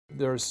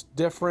there's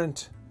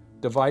different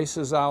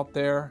devices out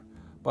there,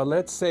 but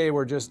let's say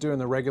we're just doing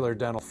the regular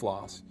dental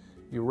floss.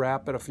 You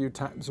wrap it a few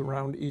times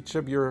around each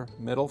of your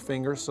middle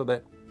fingers so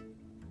that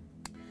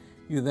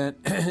you then,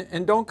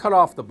 and don't cut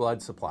off the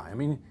blood supply. I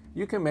mean,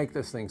 you can make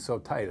this thing so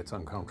tight it's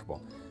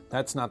uncomfortable.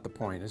 That's not the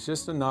point. It's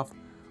just enough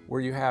where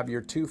you have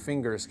your two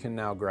fingers can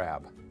now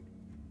grab,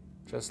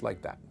 just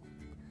like that.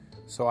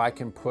 So I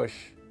can push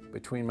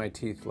between my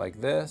teeth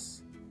like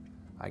this.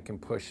 I can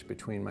push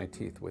between my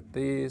teeth with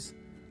these.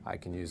 I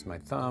can use my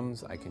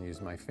thumbs. I can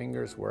use my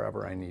fingers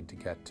wherever I need to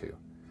get to.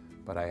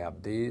 But I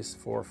have these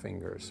 4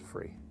 fingers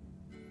free.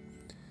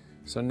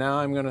 So now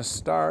I'm going to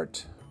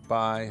start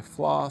by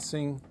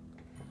flossing.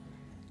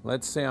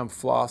 Let's say I'm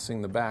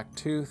flossing the back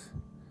tooth,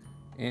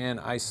 and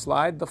I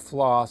slide the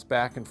floss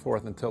back and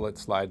forth until it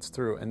slides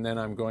through, and then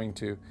I'm going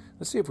to,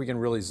 let's see if we can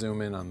really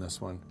zoom in on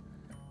this one,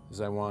 because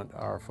I want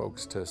our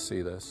folks to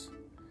see this.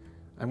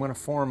 I'm going to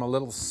form a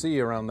little C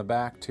around the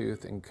back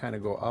tooth and kind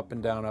of go up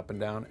and down,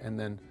 and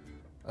then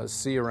a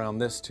C around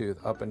this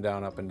tooth, up and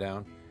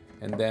down,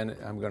 and then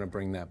I'm going to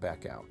bring that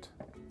back out.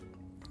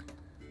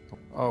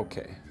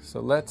 Okay, so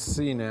let's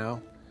see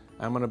now.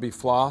 I'm going to be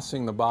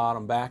flossing the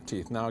bottom back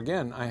teeth. Now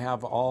again, I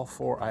have all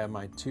 4, I have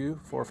my 2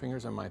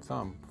 forefingers and my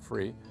thumb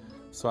free,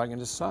 so I can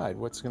decide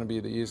what's going to be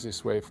the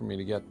easiest way for me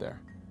to get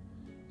there.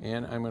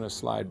 And I'm going to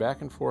slide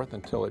back and forth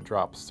until it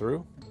drops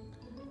through.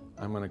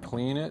 I'm going to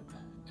clean it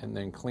and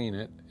then clean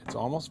it. It's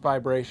almost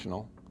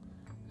vibrational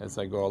as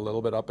I go a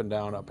little bit up and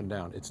down,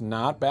 It's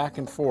not back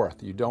and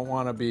forth. You don't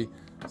want to be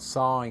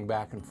sawing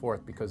back and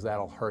forth because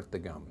that'll hurt the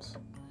gums.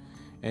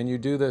 And you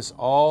do this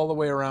all the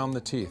way around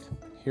the teeth.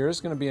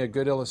 Here's going to be a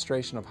good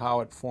illustration of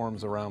how it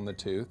forms around the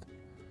tooth.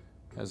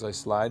 As I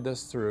slide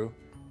this through,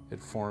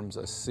 it forms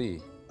a C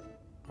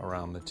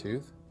around the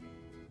tooth.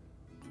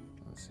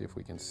 Let's see if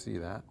we can see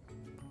that.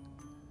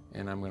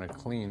 And I'm going to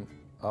clean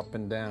up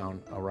and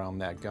down around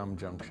that gum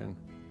junction.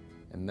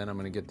 And then I'm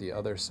going to get the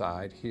other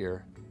side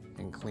here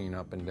and clean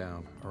up and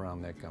down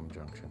around that gum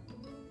junction.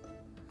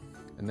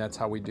 And that's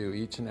how we do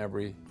each and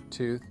every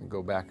tooth and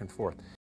go back and forth.